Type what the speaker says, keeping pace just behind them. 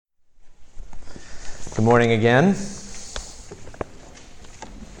Good morning again. If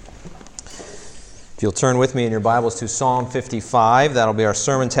you'll turn with me in your Bibles to Psalm 55, that'll be our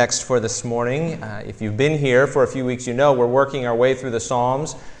sermon text for this morning. If you've been here for a few weeks, you know we're working our way through the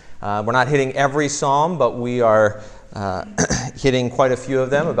Psalms. We're not hitting every Psalm, but we are hitting quite a few of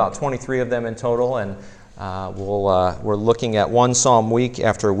them, about 23 of them in total, and we're looking at one Psalm week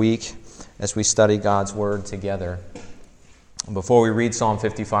after week as we study God's Word together. Before we read Psalm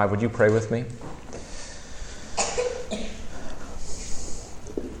 55, would you pray with me?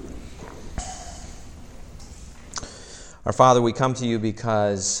 Our Father, we come to you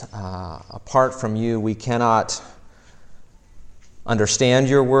because apart from you, we cannot understand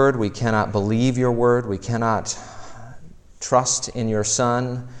your word, we cannot believe your word, we cannot trust in your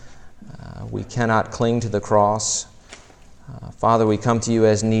Son, we cannot cling to the cross. Father, we come to you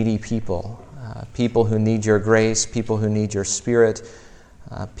as needy people, people who need your grace, people who need your Spirit,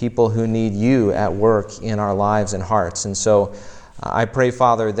 people who need you at work in our lives and hearts. And so I pray,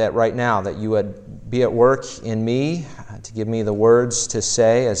 Father, that right now that you would be at work in me to give me the words to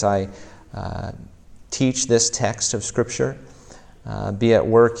say as I teach this text of Scripture. Be at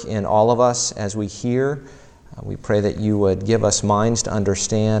work in all of us as we hear. We pray that you would give us minds to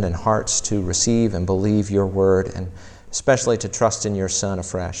understand and hearts to receive and believe your word, and especially to trust in your Son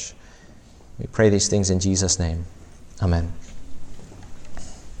afresh. We pray these things in Jesus' name. Amen.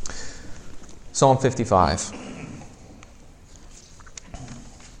 Psalm 55.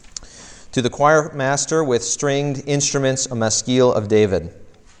 To the choir master with stringed instruments, a maskil of David.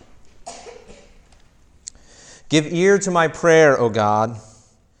 Give ear to my prayer, O God,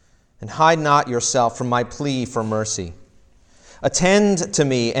 and hide not yourself from my plea for mercy. Attend to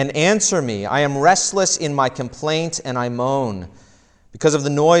me and answer me. I am restless in my complaint, and I moan because of the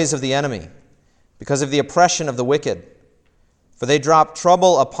noise of the enemy, because of the oppression of the wicked. For they drop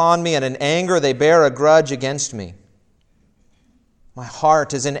trouble upon me, and in anger they bear a grudge against me. My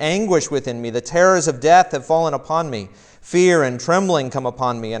heart is in anguish within me. The terrors of death have fallen upon me. Fear and trembling come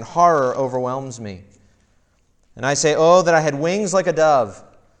upon me, and horror overwhelms me. And I say, oh, that I had wings like a dove.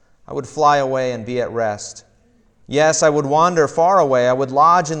 I would fly away and be at rest. Yes, I would wander far away. I would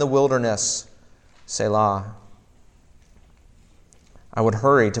lodge in the wilderness. Selah. I would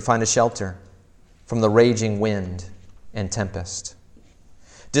hurry to find a shelter from the raging wind and tempest.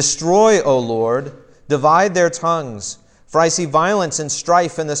 Destroy, O Lord, divide their tongues. For I see violence and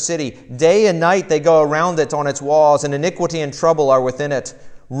strife in the city. Day and night they go around it on its walls, and iniquity and trouble are within it.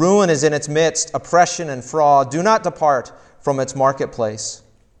 Ruin is in its midst, oppression and fraud. Do not depart from its marketplace.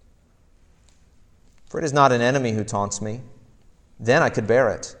 For it is not an enemy who taunts me. Then I could bear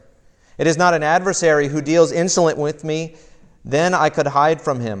it. It is not an adversary who deals insolent with me. Then I could hide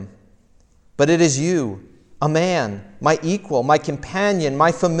from him. But it is you, a man, my equal, my companion,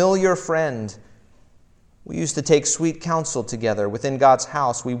 my familiar friend. We used to take sweet counsel together. Within God's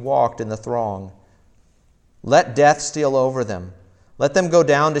house we walked in the throng. Let death steal over them. Let them go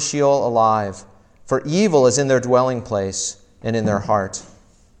down to Sheol alive. For evil is in their dwelling place and in their heart.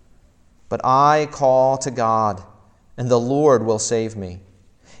 But I call to God, and the Lord will save me.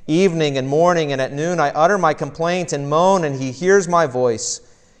 Evening and morning and at noon I utter my complaint and moan, and he hears my voice.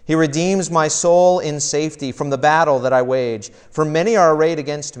 He redeems my soul in safety from the battle that I wage, for many are arrayed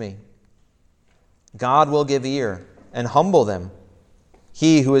against me. God will give ear and humble them,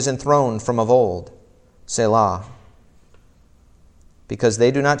 he who is enthroned from of old, Selah. Because they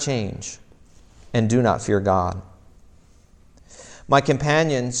do not change and do not fear God. My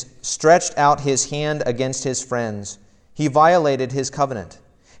companions stretched out his hand against his friends. He violated his covenant.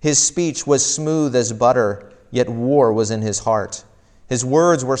 His speech was smooth as butter, yet war was in his heart. His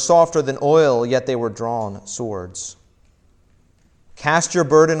words were softer than oil, yet they were drawn swords. Cast your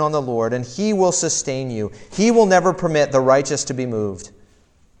burden on the Lord, and he will sustain you. He will never permit the righteous to be moved.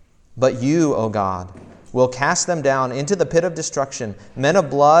 But you, O God, will cast them down into the pit of destruction. Men of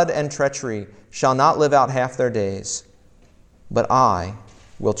blood and treachery shall not live out half their days. But I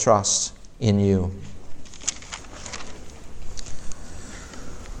will trust in you.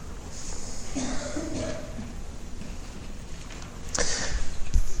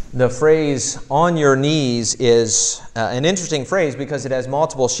 The phrase, on your knees, is an interesting phrase because it has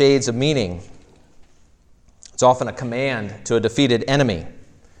multiple shades of meaning. It's often a command to a defeated enemy,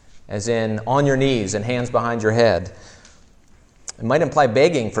 as in, on your knees and hands behind your head. It might imply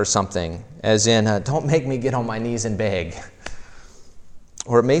begging for something, as in, don't make me get on my knees and beg.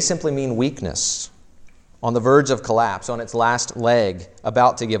 Or it may simply mean weakness, on the verge of collapse, on its last leg,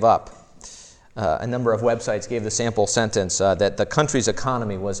 about to give up. A number of websites gave the sample sentence that the country's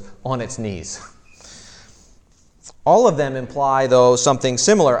economy was on its knees. All of them imply, though, something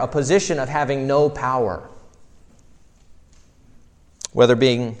similar, a position of having no power, whether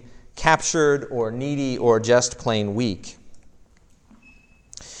being captured or needy or just plain weak.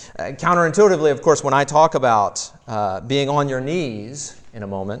 Counterintuitively, of course, when I talk about being on your knees in a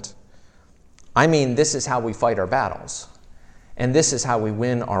moment, I mean this is how we fight our battles, and this is how we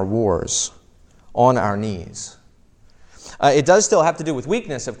win our wars, on our knees. It does still have to do with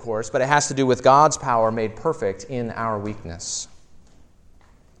weakness, of course, but it has to do with God's power made perfect in our weakness.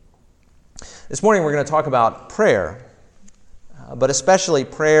 This morning we're going to talk about prayer, but especially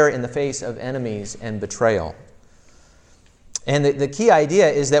prayer in the face of enemies and betrayal. And the key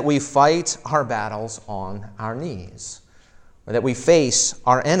idea is that we fight our battles on our knees, or that we face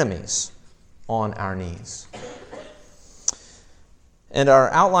our enemies on our knees. And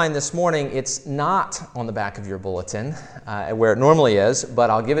our outline this morning, it's not on the back of your bulletin, where it normally is, but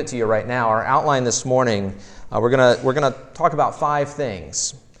I'll give it to you right now. Our outline this morning, we're gonna talk about 5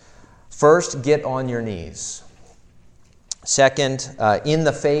 things. First, get on your knees. Second, in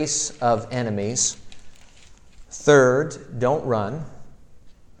the face of enemies. Third, don't run.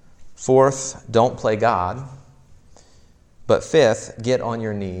 Fourth, don't play God. But fifth, get on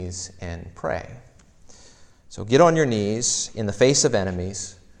your knees and pray. So get on your knees in the face of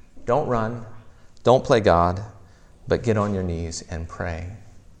enemies. Don't run. Don't play God. But get on your knees and pray.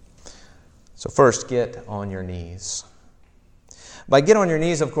 So first, get on your knees. By get on your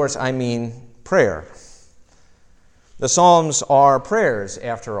knees, of course, I mean prayer. The Psalms are prayers,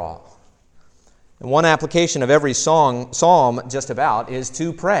 after all. And one application of every psalm, just about, is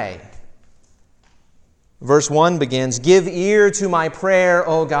to pray. Verse 1 begins, "Give ear to my prayer,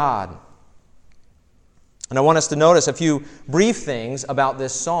 O God." And I want us to notice a few brief things about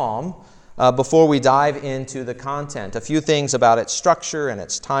this psalm before we dive into the content. A few things about its structure and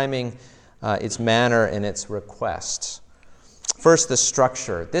its timing, its manner, and its requests. First, the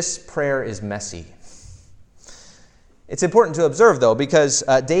structure. This prayer is messy. It's important to observe, though, because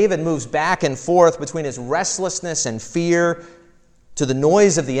David moves back and forth between his restlessness and fear to the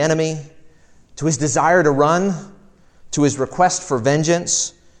noise of the enemy, to his desire to run, to his request for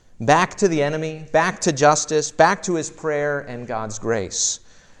vengeance, back to the enemy, back to justice, back to his prayer and God's grace.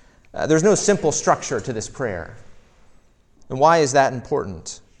 There's no simple structure to this prayer. And why is that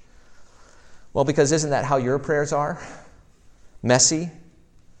important? Well, because isn't that how your prayers are? Messy.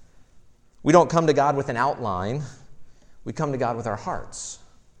 We don't come to God with an outline. We come to God with our hearts.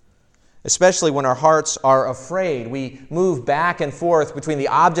 Especially when our hearts are afraid. We move back and forth between the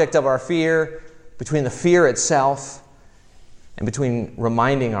object of our fear, between the fear itself, and between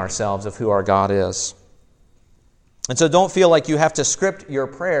reminding ourselves of who our God is. And so don't feel like you have to script your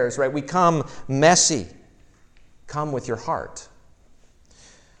prayers, right? We come messy. Come with your heart.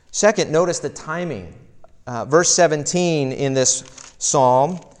 Second, notice the timing. Verse 17 in this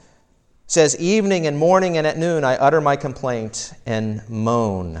psalm says, "Evening and morning and at noon I utter my complaint and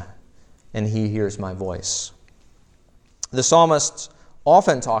moan, and he hears my voice." The psalmists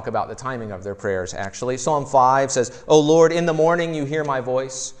often talk about the timing of their prayers, actually. Psalm 5 says, "O Lord, in the morning you hear my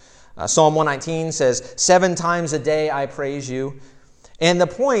voice." Psalm 119 says, "7 times a day I praise you." And the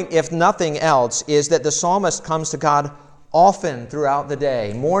point, if nothing else, is that the psalmist comes to God often throughout the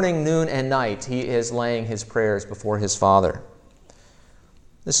day. Morning, noon, and night, he is laying his prayers before his Father.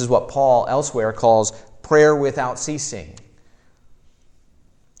 This is what Paul elsewhere calls prayer without ceasing.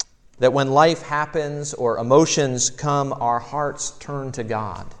 That when life happens or emotions come, our hearts turn to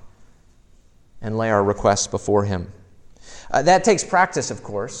God and lay our requests before Him. That takes practice, of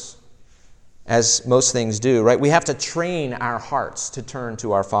course, as most things do, right? We have to train our hearts to turn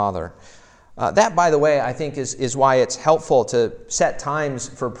to our Father. That, by the way, I think is why it's helpful to set times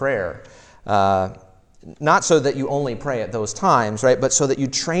for prayer. Not so that you only pray at those times, right? But so that you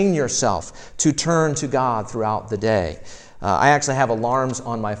train yourself to turn to God throughout the day. I actually have alarms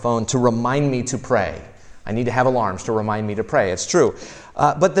on my phone to remind me to pray. I need to have alarms to remind me to pray. It's true.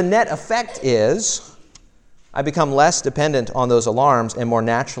 But the net effect is I become less dependent on those alarms and more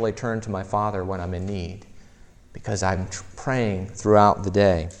naturally turn to my Father when I'm in need because I'm praying throughout the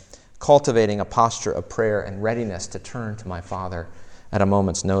day, cultivating a posture of prayer and readiness to turn to my Father at a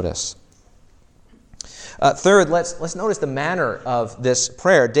moment's notice. Third, let's notice the manner of this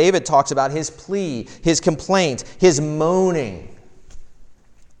prayer. David talks about his plea, his complaint, his moaning.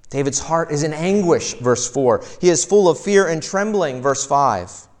 David's heart is in anguish, verse 4. He is full of fear and trembling, verse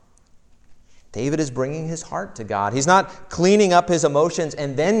 5. David is bringing his heart to God. He's not cleaning up his emotions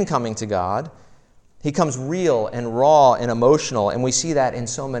and then coming to God. He comes real and raw and emotional, and we see that in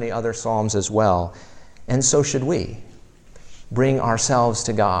so many other psalms as well. And so should we. Bring ourselves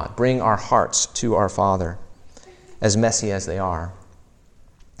to God. Bring our hearts to our Father. as messy as they are.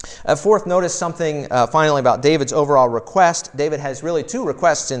 Fourth, notice something finally about David's overall request. David has really two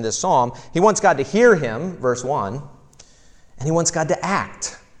requests in this psalm. He wants God to hear him, verse 1, and he wants God to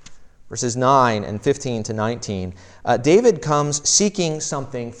act, verses 9 and 15 to 19. David comes seeking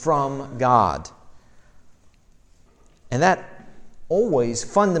something from God. And that always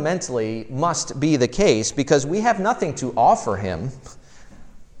fundamentally must be the case because we have nothing to offer him.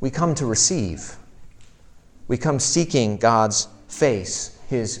 We come to receive. We come seeking God's face,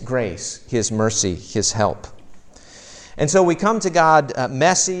 his grace, his mercy, his help. And so we come to God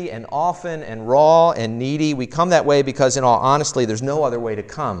messy and often and raw and needy. We come that way because, in all honesty, there's no other way to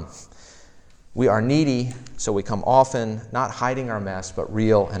come. We are needy, so we come often, not hiding our mess, but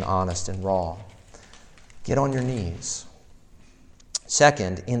real and honest and raw. Get on your knees.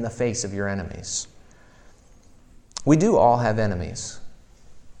 Second, in the face of your enemies. We do all have enemies.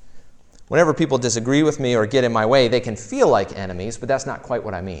 Whenever people disagree with me or get in my way, they can feel like enemies, but that's not quite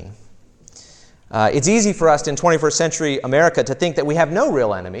what I mean. It's easy for us in 21st century America to think that we have no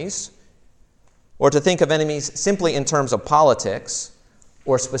real enemies, or to think of enemies simply in terms of politics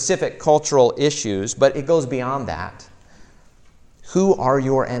or specific cultural issues, but it goes beyond that. Who are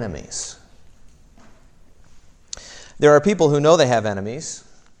your enemies? There are people who know they have enemies.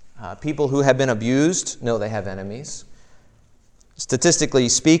 People who have been abused know they have enemies. Statistically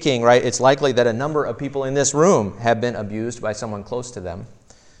speaking, right, it's likely that a number of people in this room have been abused by someone close to them,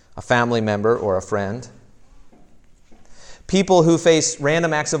 a family member or a friend. People who face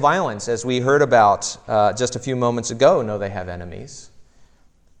random acts of violence, as we heard about just a few moments ago, know they have enemies.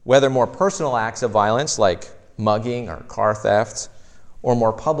 Whether more personal acts of violence like mugging or car theft, or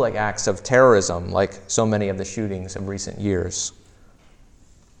more public acts of terrorism like so many of the shootings of recent years.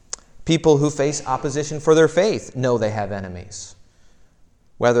 People who face opposition for their faith know they have enemies.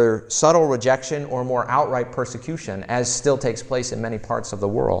 Whether subtle rejection or more outright persecution, as still takes place in many parts of the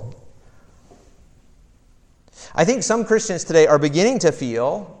world. I think some Christians today are beginning to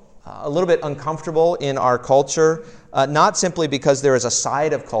feel a little bit uncomfortable in our culture, not simply because there is a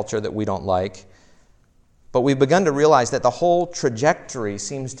side of culture that we don't like, but we've begun to realize that the whole trajectory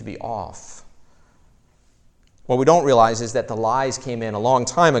seems to be off. What we don't realize is that the lies came in a long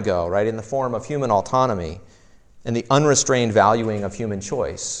time ago, right, in the form of human autonomy and the unrestrained valuing of human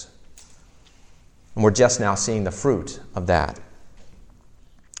choice. And we're just now seeing the fruit of that.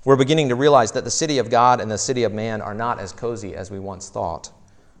 We're beginning to realize that the city of God and the city of man are not as cozy as we once thought.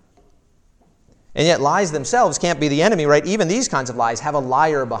 And yet lies themselves can't be the enemy, right? Even these kinds of lies have a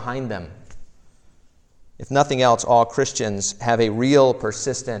liar behind them. If nothing else, all Christians have a real,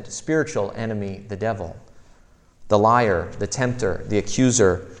 persistent, spiritual enemy, the devil, the liar, the tempter, the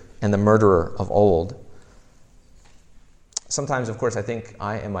accuser, and the murderer of old. Sometimes, of course, I think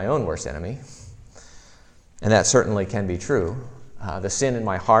I am my own worst enemy, and that certainly can be true. The sin in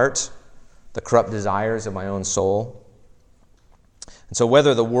my heart, the corrupt desires of my own soul. And so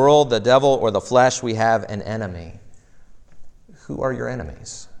whether the world, the devil, or the flesh, we have an enemy. Who are your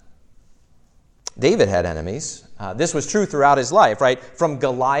enemies? David had enemies. This was true throughout his life, right? From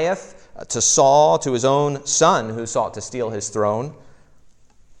Goliath to Saul to his own son who sought to steal his throne.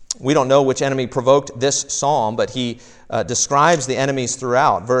 We don't know which enemy provoked this psalm, but he describes the enemies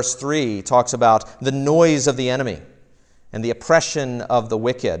throughout. Verse 3 talks about the noise of the enemy and the oppression of the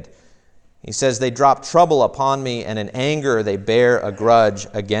wicked. He says, they drop trouble upon me, and in anger they bear a grudge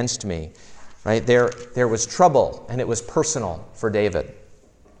against me. Right? There was trouble, and it was personal for David.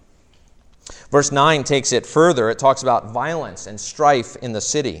 Verse 9 takes it further. It talks about violence and strife in the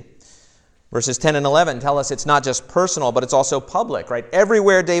city. Verses 10 and 11 tell us it's not just personal, but it's also public, right?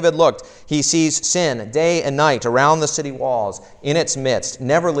 Everywhere David looked, he sees sin day and night around the city walls, in its midst,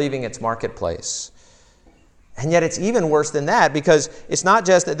 never leaving its marketplace. And yet it's even worse than that, because it's not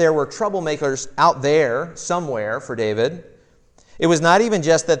just that there were troublemakers out there somewhere for David. It was not even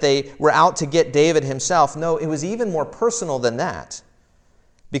just that they were out to get David himself. No, it was even more personal than that,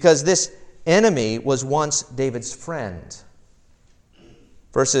 because this enemy was once David's friend.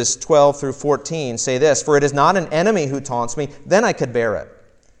 Verses 12 through 14 say this, "For it is not an enemy who taunts me, then I could bear it.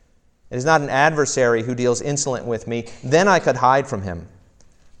 It is not an adversary who deals insolent with me, then I could hide from him.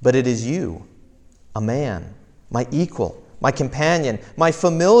 But it is you, a man, my equal, my companion, my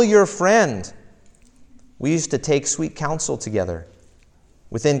familiar friend. We used to take sweet counsel together.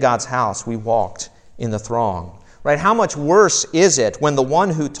 Within God's house we walked in the throng." Right? How much worse is it when the one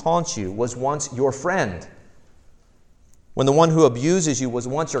who taunts you was once your friend? When the one who abuses you was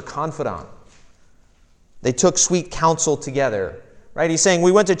once your confidant? They took sweet counsel together. Right? He's saying,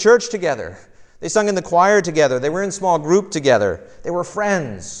 we went to church together. They sung in the choir together. They were in small group together. They were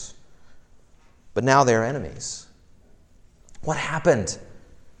friends. But now they're enemies. What happened?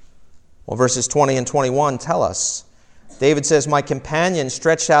 Well, verses 20 and 21 tell us. David says, my companion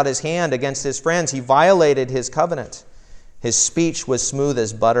stretched out his hand against his friends. He violated his covenant. His speech was smooth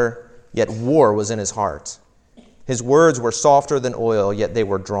as butter, yet war was in his heart. His words were softer than oil, yet they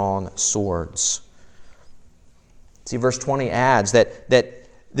were drawn swords. See, verse 20 adds that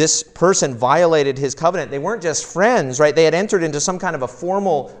this person violated his covenant. They weren't just friends, right? They had entered into some kind of a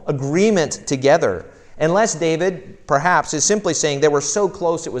formal agreement together. Unless David, perhaps, is simply saying they were so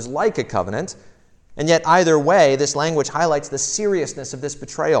close it was like a covenant. And yet, either way, this language highlights the seriousness of this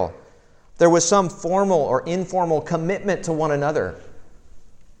betrayal. There was some formal or informal commitment to one another.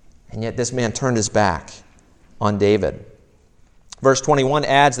 And yet this man turned his back on David. Verse 21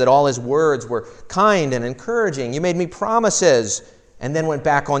 adds that all his words were kind and encouraging. You made me promises and then went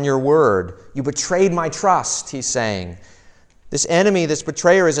back on your word. You betrayed my trust, he's saying. This enemy, this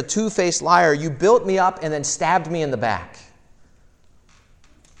betrayer, is a two-faced liar. You built me up and then stabbed me in the back.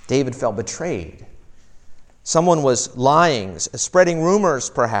 David felt betrayed. Someone was lying, spreading rumors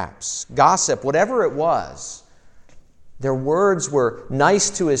perhaps, gossip, whatever it was. Their words were nice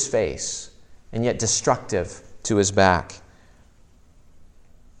to his face and yet destructive to his back.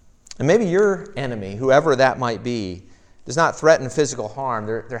 And maybe your enemy, whoever that might be, does not threaten physical harm.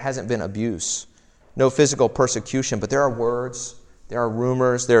 There hasn't been abuse, no physical persecution, but there are words, there are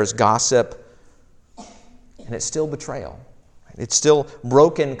rumors, there is gossip, and it's still betrayal. It's still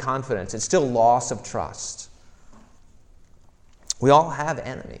broken confidence. It's still loss of trust. We all have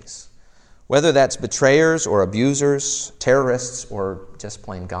enemies, whether that's betrayers or abusers, terrorists, or just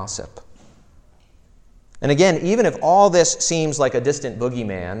plain gossip. And again, even if all this seems like a distant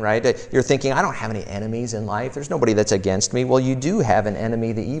boogeyman, right? You're thinking, I don't have any enemies in life. There's nobody that's against me. Well, you do have an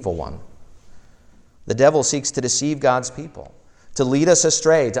enemy, the evil one. The devil seeks to deceive God's people, to lead us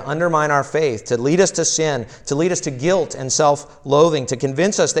astray, to undermine our faith, to lead us to sin, to lead us to guilt and self-loathing, to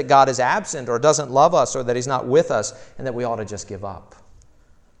convince us that God is absent or doesn't love us or that he's not with us and that we ought to just give up.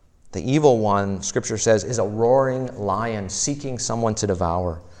 The evil one, Scripture says, is a roaring lion seeking someone to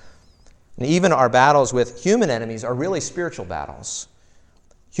devour. And even our battles with human enemies are really spiritual battles.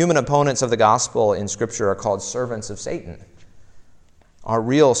 Human opponents of the gospel in Scripture are called servants of Satan. Our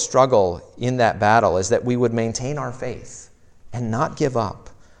real struggle in that battle is that we would maintain our faith and not give up,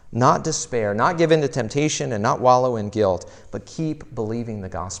 not despair, not give in to temptation and not wallow in guilt, but keep believing the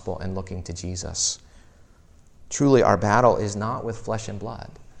gospel and looking to Jesus. Truly, our battle is not with flesh and blood.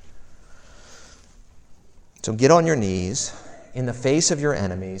 So get on your knees in the face of your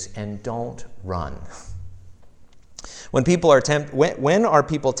enemies and don't run. When are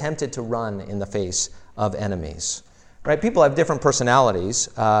people tempted to run in the face of enemies? Right? People have different personalities.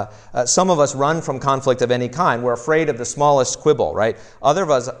 Some of us run from conflict of any kind. We're afraid of the smallest quibble, right?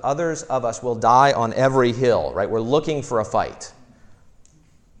 Others of us will die on every hill, right? We're looking for a fight.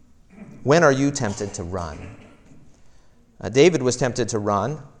 When are you tempted to run? David was tempted to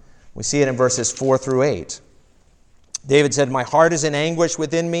run. We see it in verses 4 through 8. David said, my heart is in anguish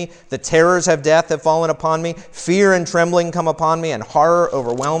within me. The terrors of death have fallen upon me. Fear and trembling come upon me, and horror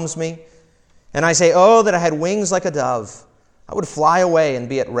overwhelms me. And I say, oh, that I had wings like a dove. I would fly away and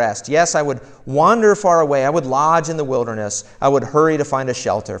be at rest. Yes, I would wander far away. I would lodge in the wilderness. I would hurry to find a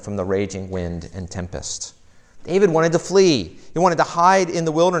shelter from the raging wind and tempest. David wanted to flee. He wanted to hide in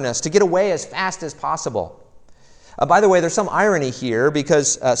the wilderness, to get away as fast as possible. By the way, there's some irony here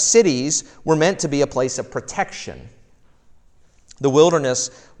because cities were meant to be a place of protection. The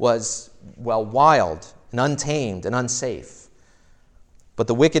wilderness was, wild and untamed and unsafe. But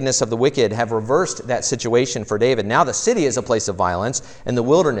the wickedness of the wicked have reversed that situation for David. Now the city is a place of violence, and the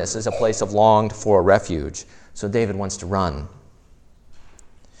wilderness is a place of longed-for refuge. So David wants to run.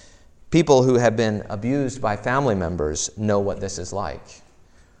 People who have been abused by family members know what this is like,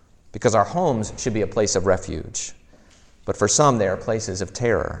 because our homes should be a place of refuge. But for some, they are places of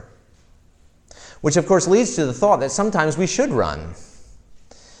terror. Which, of course, leads to the thought that sometimes we should run.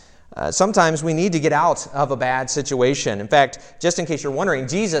 Sometimes we need to get out of a bad situation. In fact, just in case you're wondering,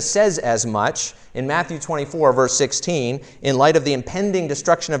 Jesus says as much in Matthew 24, verse 16. In light of the impending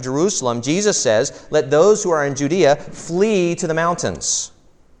destruction of Jerusalem, Jesus says, let those who are in Judea flee to the mountains.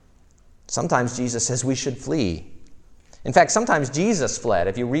 Sometimes Jesus says we should flee. In fact, sometimes Jesus fled.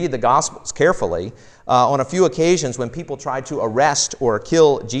 If you read the Gospels carefully, on a few occasions when people tried to arrest or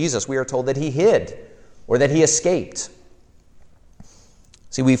kill Jesus, we are told that he hid or that he escaped.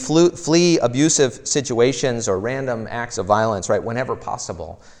 See, we flee abusive situations or random acts of violence, right, whenever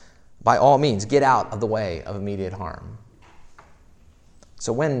possible. By all means, get out of the way of immediate harm.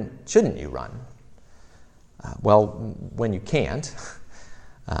 So when shouldn't you run? When you can't.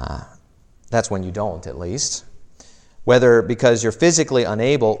 That's when you don't, at least. whether because you're physically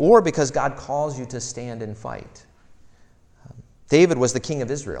unable or because God calls you to stand and fight. David was the king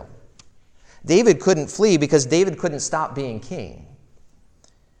of Israel. David couldn't flee because David couldn't stop being king.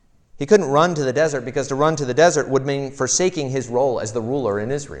 He couldn't run to the desert because to run to the desert would mean forsaking his role as the ruler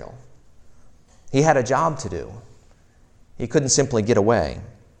in Israel. He had a job to do. He couldn't simply get away.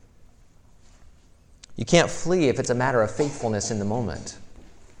 You can't flee if it's a matter of faithfulness in the moment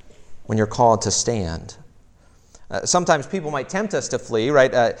when you're called to stand. Sometimes people might tempt us to flee,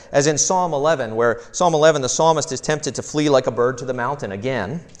 right? As in Psalm 11, where Psalm 11, the psalmist is tempted to flee like a bird to the mountain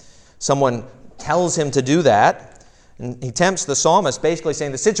again. Someone tells him to do that, and he tempts the psalmist, basically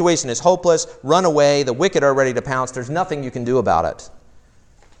saying the situation is hopeless, run away, the wicked are ready to pounce, there's nothing you can do about it.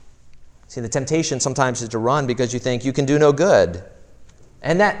 See, the temptation sometimes is to run because you think you can do no good.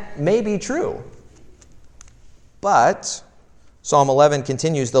 And that may be true. But Psalm 11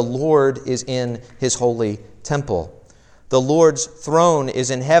 continues, the Lord is in his holy temple. The Lord's throne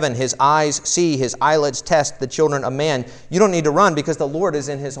is in heaven. His eyes see, his eyelids test the children of man. You don't need to run because the Lord is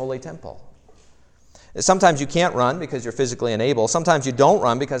in his holy temple. Sometimes you can't run because you're physically unable. Sometimes you don't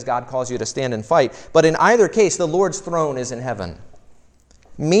run because God calls you to stand and fight. But in either case, the Lord's throne is in heaven.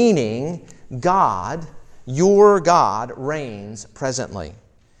 Meaning, God, your God, reigns presently.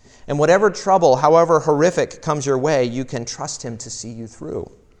 And whatever trouble, however horrific, comes your way, you can trust him to see you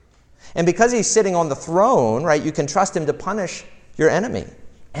through. And because he's sitting on the throne, right, you can trust him to punish your enemy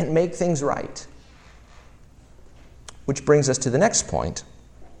and make things right. Which brings us to the next point.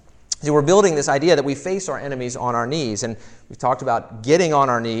 See, we're building this idea that we face our enemies on our knees. And we talked about getting on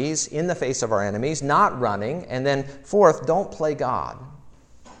our knees in the face of our enemies, not running. And then fourth, don't play God.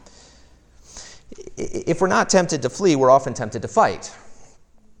 If we're not tempted to flee, we're often tempted to fight.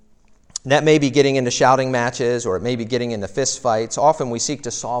 That may be getting into shouting matches, or it may be getting into fist fights. Often we seek to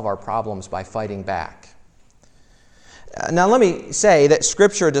solve our problems by fighting back. Now let me say that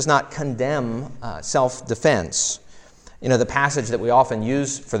Scripture does not condemn self-defense. You know, the passage that we often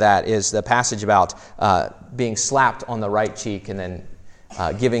use for that is the passage about being slapped on the right cheek and then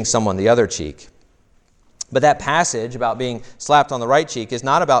giving someone the other cheek. But that passage about being slapped on the right cheek is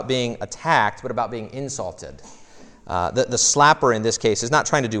not about being attacked, but about being insulted. The slapper in this case is not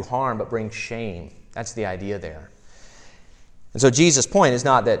trying to do harm, but bring shame. That's the idea there. And so Jesus' point is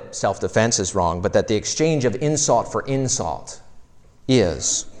not that self-defense is wrong, but that the exchange of insult for insult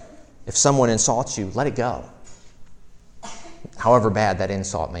is, if someone insults you, let it go, however bad that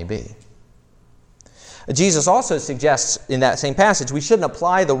insult may be. Jesus also suggests in that same passage we shouldn't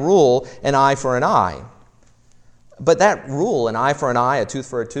apply the rule, an eye for an eye. But that rule, an eye for an eye, a tooth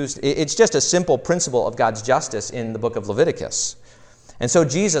for a tooth, it's just a simple principle of God's justice in the book of Leviticus. And so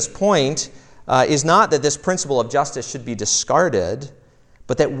Jesus' point is not that this principle of justice should be discarded,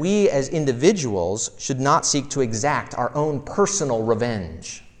 but that we as individuals should not seek to exact our own personal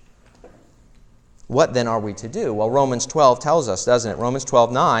revenge. What then are we to do? Well, Romans 12 tells us, doesn't it? Romans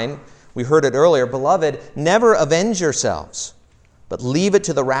 12:9, we heard it earlier, beloved, never avenge yourselves, but leave it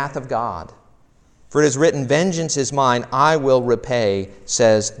to the wrath of God. For it is written, vengeance is mine, I will repay,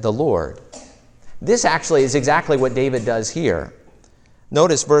 says the Lord. This actually is exactly what David does here.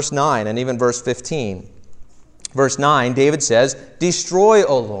 Notice verse 9 and even verse 15. Verse 9, David says, destroy,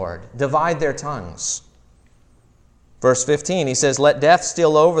 O Lord, divide their tongues. Verse 15, he says, let death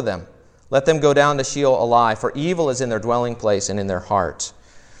steal over them. Let them go down to Sheol alive, for evil is in their dwelling place and in their heart.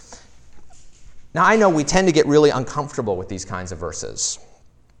 Now, I know we tend to get really uncomfortable with these kinds of verses.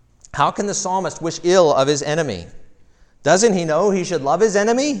 How can the psalmist wish ill of his enemy? Doesn't he know he should love his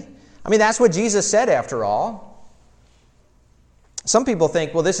enemy? I mean, that's what Jesus said after all. Some people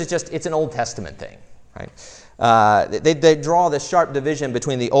think, well, this is just, it's an Old Testament thing, right? They draw this sharp division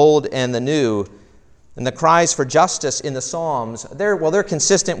between the Old and the New. And the cries for justice in the Psalms, they're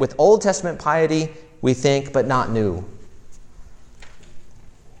consistent with Old Testament piety, we think, but not new.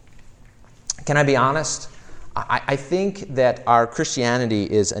 Can I be honest? I think that our Christianity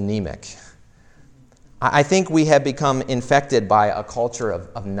is anemic. I think we have become infected by a culture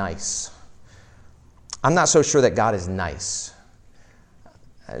of nice. I'm not so sure that God is nice.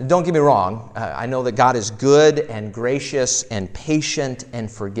 Don't get me wrong. I know that God is good and gracious and patient and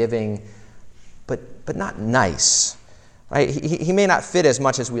forgiving, but not nice. Right? He may not fit as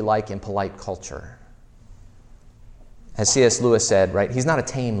much as we like in polite culture. As C.S. Lewis said, right, he's not a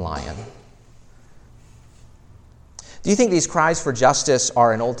tame lion. Do you think these cries for justice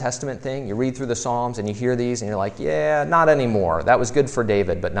are an Old Testament thing? You read through the Psalms and you hear these and you're like, yeah, not anymore. That was good for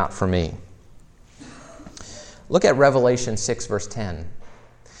David, but not for me. Look at Revelation 6, verse 10.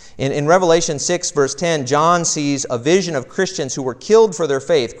 In Revelation 6, verse 10, John sees a vision of Christians who were killed for their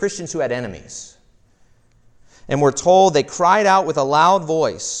faith, Christians who had enemies. And we're told they cried out with a loud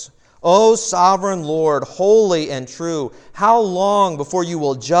voice, O sovereign Lord, holy and true, how long before you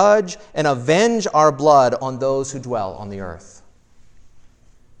will judge and avenge our blood on those who dwell on the earth?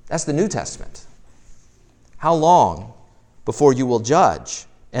 That's the New Testament. How long before you will judge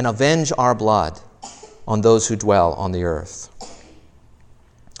and avenge our blood on those who dwell on the earth?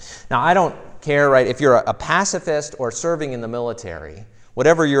 Now, I don't care, right, if you're a pacifist or serving in the military,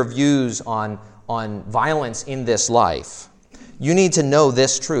 whatever your views on violence in this life, you need to know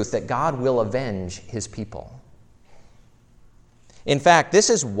this truth, that God will avenge His people. In fact, this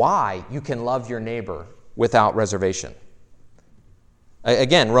is why you can love your neighbor without reservation.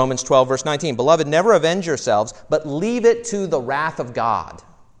 Again, Romans 12, verse 19, Beloved, never avenge yourselves, but leave it to the wrath of God.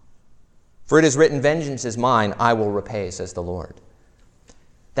 For it is written, Vengeance is mine, I will repay, says the Lord.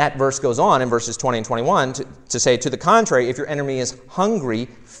 That verse goes on in verses 20 and 21 to say, to the contrary, if your enemy is hungry,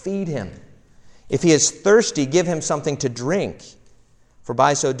 feed him. If he is thirsty, give him something to drink. For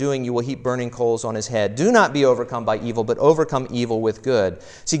by so doing, you will heap burning coals on his head. Do not be overcome by evil, but overcome evil with good.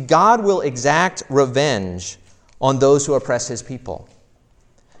 See, God will exact revenge on those who oppress His people.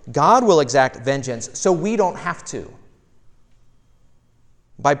 God will exact vengeance so we don't have to.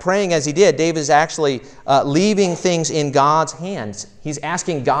 By praying as he did, David is actually leaving things in God's hands. He's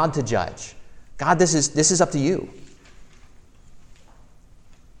asking God to judge. God, this is up to you.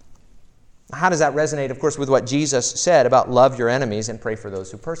 How does that resonate, of course, with what Jesus said about love your enemies and pray for those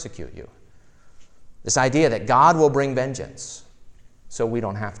who persecute you? This idea that God will bring vengeance so we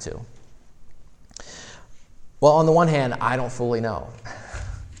don't have to. Well, on the one hand, I don't fully know.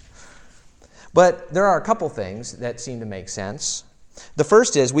 But there are a couple things that seem to make sense. The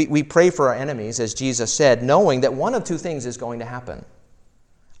first is we pray for our enemies, as Jesus said, knowing that one of two things is going to happen.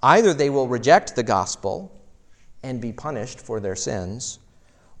 Either they will reject the gospel and be punished for their sins,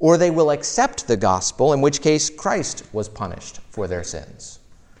 or they will accept the gospel, in which case Christ was punished for their sins.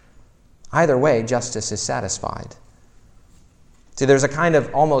 Either way, justice is satisfied. See, there's a kind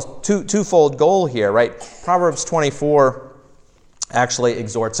of almost twofold goal here, right? Proverbs 24 actually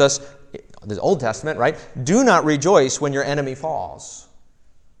exhorts us, the Old Testament, right? Do not rejoice when your enemy falls,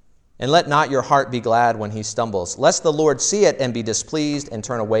 and let not your heart be glad when he stumbles, lest the Lord see it and be displeased and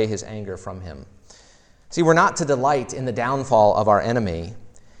turn away His anger from him. See, we're not to delight in the downfall of our enemy,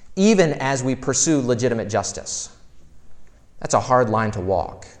 even as we pursue legitimate justice. That's a hard line to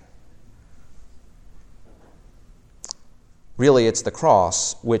walk. Really, it's the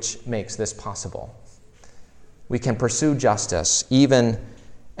cross which makes this possible. We can pursue justice even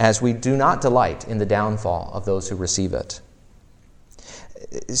as we do not delight in the downfall of those who receive it.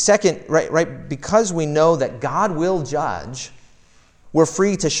 Second, right, because we know that God will judge, we're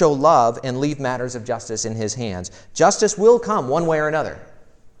free to show love and leave matters of justice in His hands. Justice will come one way or another.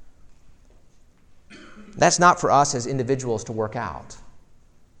 That's not for us as individuals to work out.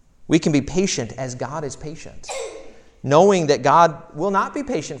 We can be patient as God is patient, knowing that God will not be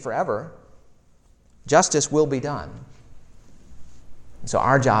patient forever. Justice will be done. So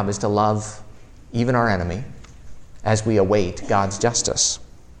our job is to love even our enemy as we await God's justice.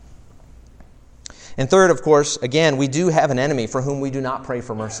 And third, of course, again, we do have an enemy for whom we do not pray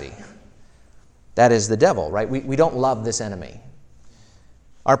for mercy. That is the devil, right? We don't love this enemy.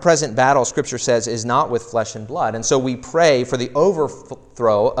 Our present battle, Scripture says, is not with flesh and blood. And so we pray for the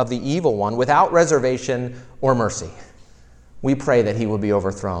overthrow of the evil one without reservation or mercy. We pray that he will be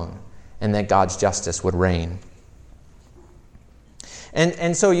overthrown and that God's justice would reign.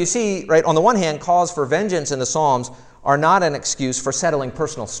 And so you see, right, on the one hand, calls for vengeance in the Psalms are not an excuse for settling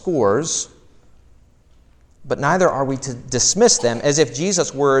personal scores, but neither are we to dismiss them as if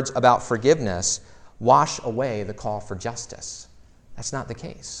Jesus' words about forgiveness wash away the call for justice. That's not the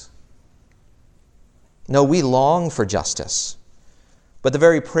case. No, we long for justice, but the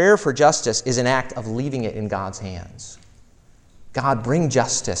very prayer for justice is an act of leaving it in God's hands. God, bring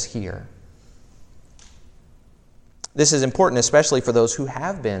justice here. This is important, especially for those who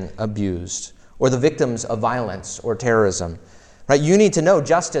have been abused or the victims of violence or terrorism. Right? You need to know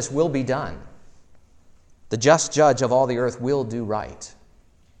justice will be done. The just judge of all the earth will do right.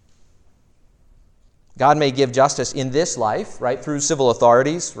 God may give justice in this life, right, through civil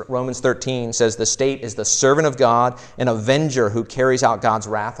authorities. Romans 13 says the state is the servant of God, an avenger who carries out God's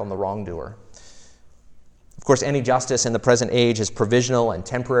wrath on the wrongdoer. Of course, any justice in the present age is provisional and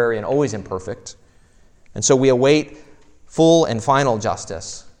temporary and always imperfect. And so we await full and final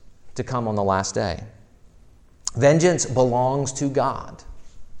justice to come on the last day. Vengeance belongs to God.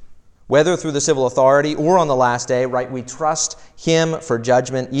 Whether through the civil authority or on the last day, right, we trust Him for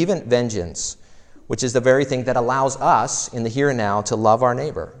judgment, even vengeance, which is the very thing that allows us in the here and now to love our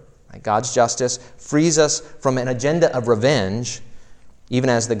neighbor. God's justice frees us from an agenda of revenge, even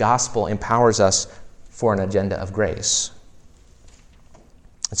as the gospel empowers us for an agenda of grace.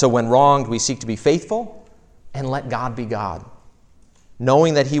 And so when wronged, we seek to be faithful and let God be God,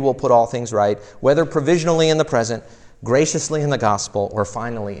 knowing that He will put all things right, whether provisionally in the present, graciously in the gospel, or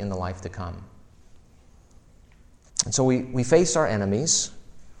finally in the life to come. And so we face our enemies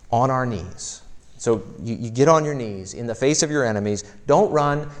on our knees. So you get on your knees in the face of your enemies. Don't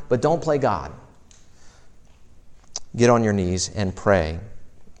run, but don't play God. Get on your knees and pray.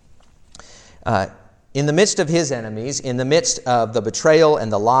 In the midst of his enemies, in the midst of the betrayal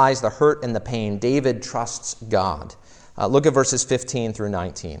and the lies, the hurt and the pain, David trusts God. Look at verses 15 through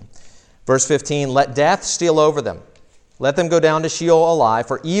 19. Verse 15, let death steal over them. Let them go down to Sheol alive,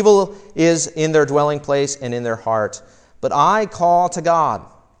 for evil is in their dwelling place and in their heart. But I call to God,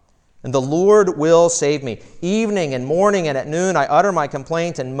 and the Lord will save me. Evening and morning and at noon I utter my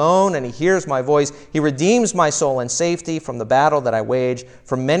complaint and moan, and He hears my voice. He redeems my soul in safety from the battle that I wage,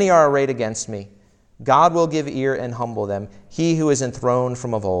 for many are arrayed against me. God will give ear and humble them, He who is enthroned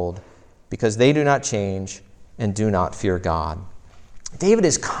from of old, because they do not change and do not fear God. David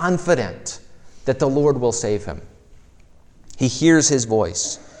is confident that the Lord will save him. He hears His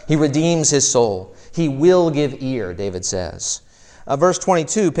voice. He redeems his soul. He will give ear, David says. Verse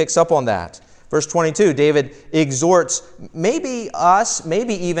 22 picks up on that. Verse 22, David exhorts maybe us,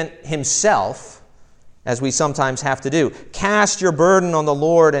 maybe even himself, as we sometimes have to do. Cast your burden on the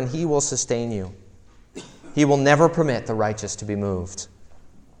Lord, and He will sustain you. He will never permit the righteous to be moved.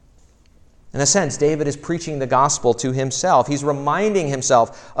 In a sense, David is preaching the gospel to himself. He's reminding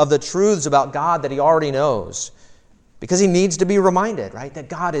himself of the truths about God that he already knows, because he needs to be reminded, right, that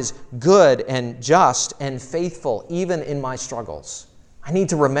God is good and just and faithful even in my struggles. I need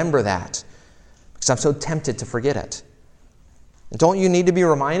to remember that because I'm so tempted to forget it. And don't you need to be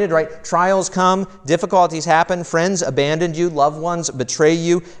reminded, right? Trials come, difficulties happen, friends abandon you, loved ones betray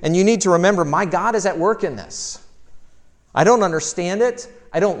you, and you need to remember, my God is at work in this. I don't understand it,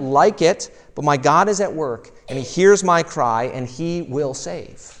 I don't like it, but my God is at work, and He hears my cry, and He will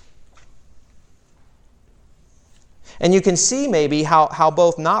save. And you can see maybe how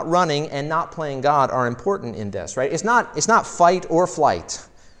both not running and not playing God are important in this, right? It's not fight or flight.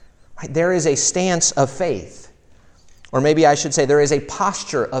 Right? There is a stance of faith. Or maybe I should say there is a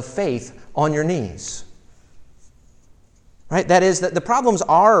posture of faith on your knees. Right? That is, that the problems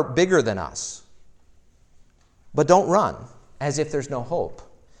are bigger than us. But don't run as if there's no hope.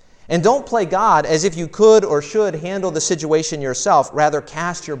 And don't play God as if you could or should handle the situation yourself. Rather,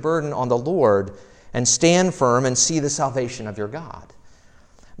 cast your burden on the Lord and stand firm and see the salvation of your God.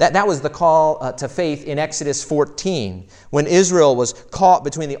 That was the call to faith in Exodus 14, when Israel was caught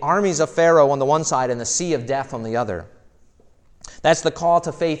between the armies of Pharaoh on the one side and the sea of death on the other. That's the call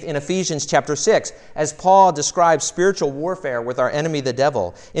to faith in Ephesians chapter 6, as Paul describes spiritual warfare with our enemy, the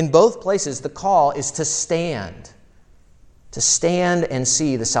devil. In both places, the call is to stand and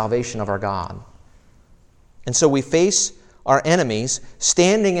see the salvation of our God. And so we face our enemies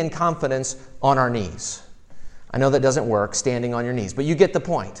standing in confidence on our knees. I know that doesn't work, standing on your knees, but you get the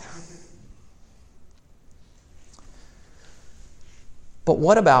point. But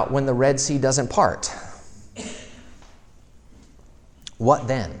what about when the Red Sea doesn't part? What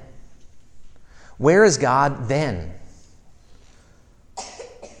then? Where is God then?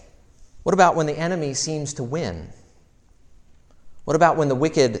 What about when the enemy seems to win? What about when the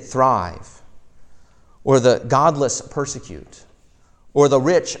wicked thrive? Or the godless persecute? Or the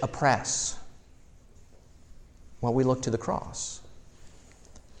rich oppress? Well, we look to the cross.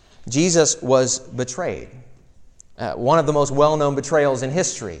 Jesus was betrayed. One of the most well-known betrayals in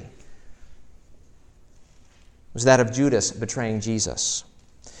history was that of Judas betraying Jesus.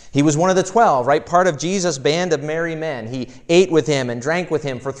 He was one of the 12, right? Part of Jesus' band of merry men. He ate with him and drank with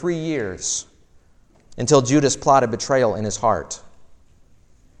him for 3 years until Judas plotted betrayal in his heart.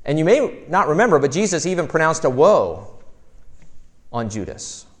 And you may not remember, but Jesus even pronounced a woe on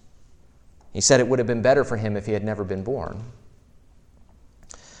Judas. He said it would have been better for him if he had never been born.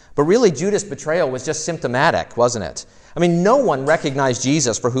 But really, Judas' betrayal was just symptomatic, wasn't it? I mean, no one recognized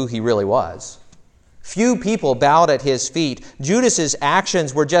Jesus for who he really was. Few people bowed at his feet. Judas's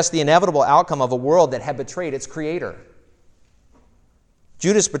actions were just the inevitable outcome of a world that had betrayed its creator.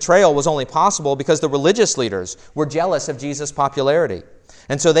 Judas' betrayal was only possible because the religious leaders were jealous of Jesus' popularity.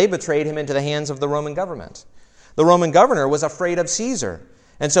 And so they betrayed him into the hands of the Roman government. The Roman governor was afraid of Caesar.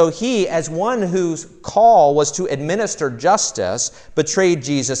 And so he, as one whose call was to administer justice, betrayed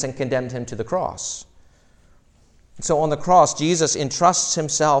Jesus and condemned him to the cross. So on the cross, Jesus entrusts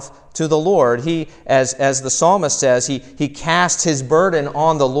himself to the Lord. He, as the psalmist says, he casts his burden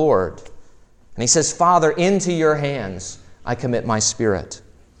on the Lord. And he says, Father, into your hands I commit my spirit.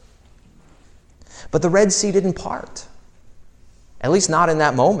 But the Red Sea didn't part, at least not in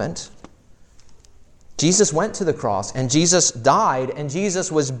that moment. Jesus went to the cross, and Jesus died, and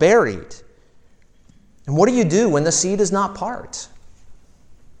Jesus was buried. And what do you do when the sea does not part?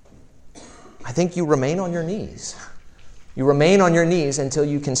 I think you remain on your knees. You remain on your knees until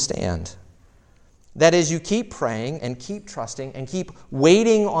you can stand. That is, you keep praying and keep trusting and keep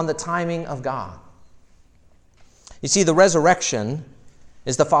waiting on the timing of God. You see, the resurrection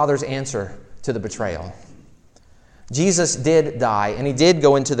is the Father's answer to the betrayal. Jesus did die, and he did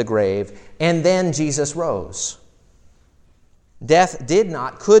go into the grave, and then Jesus rose. Death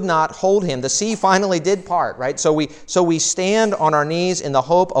could not hold him. The sea finally did part, right? So we stand on our knees in the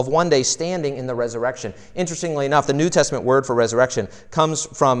hope of one day standing in the resurrection. Interestingly enough, the New Testament word for resurrection comes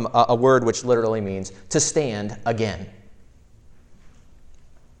from a word which literally means to stand again.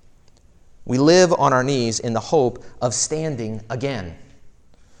 We live on our knees in the hope of standing again.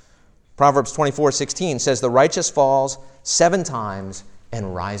 Proverbs 24:16 says, "The righteous falls 7 times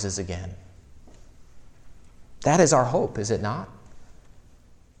and rises again." That is our hope, is it not?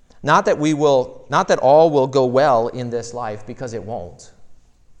 Not that all will go well in this life, because it won't,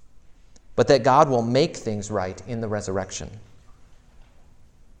 but that God will make things right in the resurrection,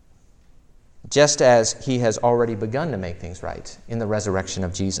 just as he has already begun to make things right in the resurrection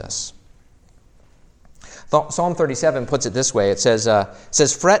of Jesus. Psalm 37 puts it this way. It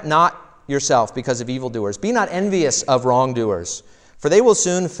says, "Fret not yourself because of evildoers. Be not envious of wrongdoers, for they will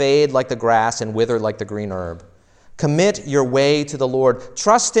soon fade like the grass and wither like the green herb. Commit your way to the Lord.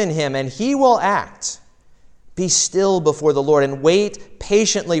 Trust in him, and he will act. Be still before the Lord and wait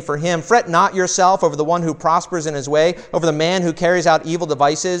patiently for him. Fret not yourself over the one who prospers in his way, over the man who carries out evil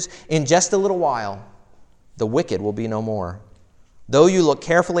devices. In just a little while, the wicked will be no more. Though you look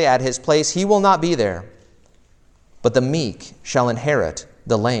carefully at his place, he will not be there. But the meek shall inherit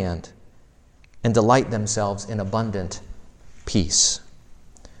the land and delight themselves in abundant peace."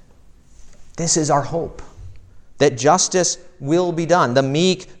 This is our hope, that justice will be done. The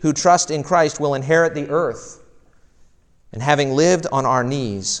meek who trust in Christ will inherit the earth. And having lived on our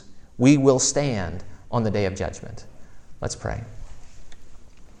knees, we will stand on the day of judgment. Let's pray.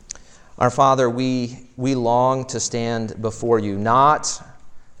 Our Father, we long to stand before you, not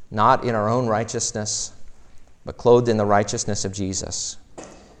in our own righteousness, but clothed in the righteousness of Jesus.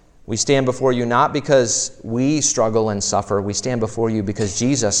 We stand before you not because we struggle and suffer. We stand before you because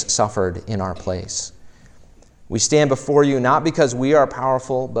Jesus suffered in our place. We stand before you not because we are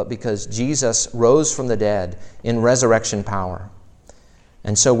powerful, but because Jesus rose from the dead in resurrection power.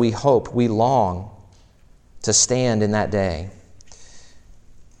 And so we long to stand in that day.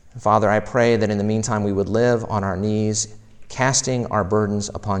 Father, I pray that in the meantime we would live on our knees, casting our burdens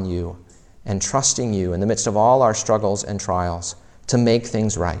upon you and trusting you in the midst of all our struggles and trials to make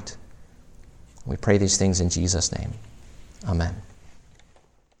things right. We pray these things in Jesus' name. Amen.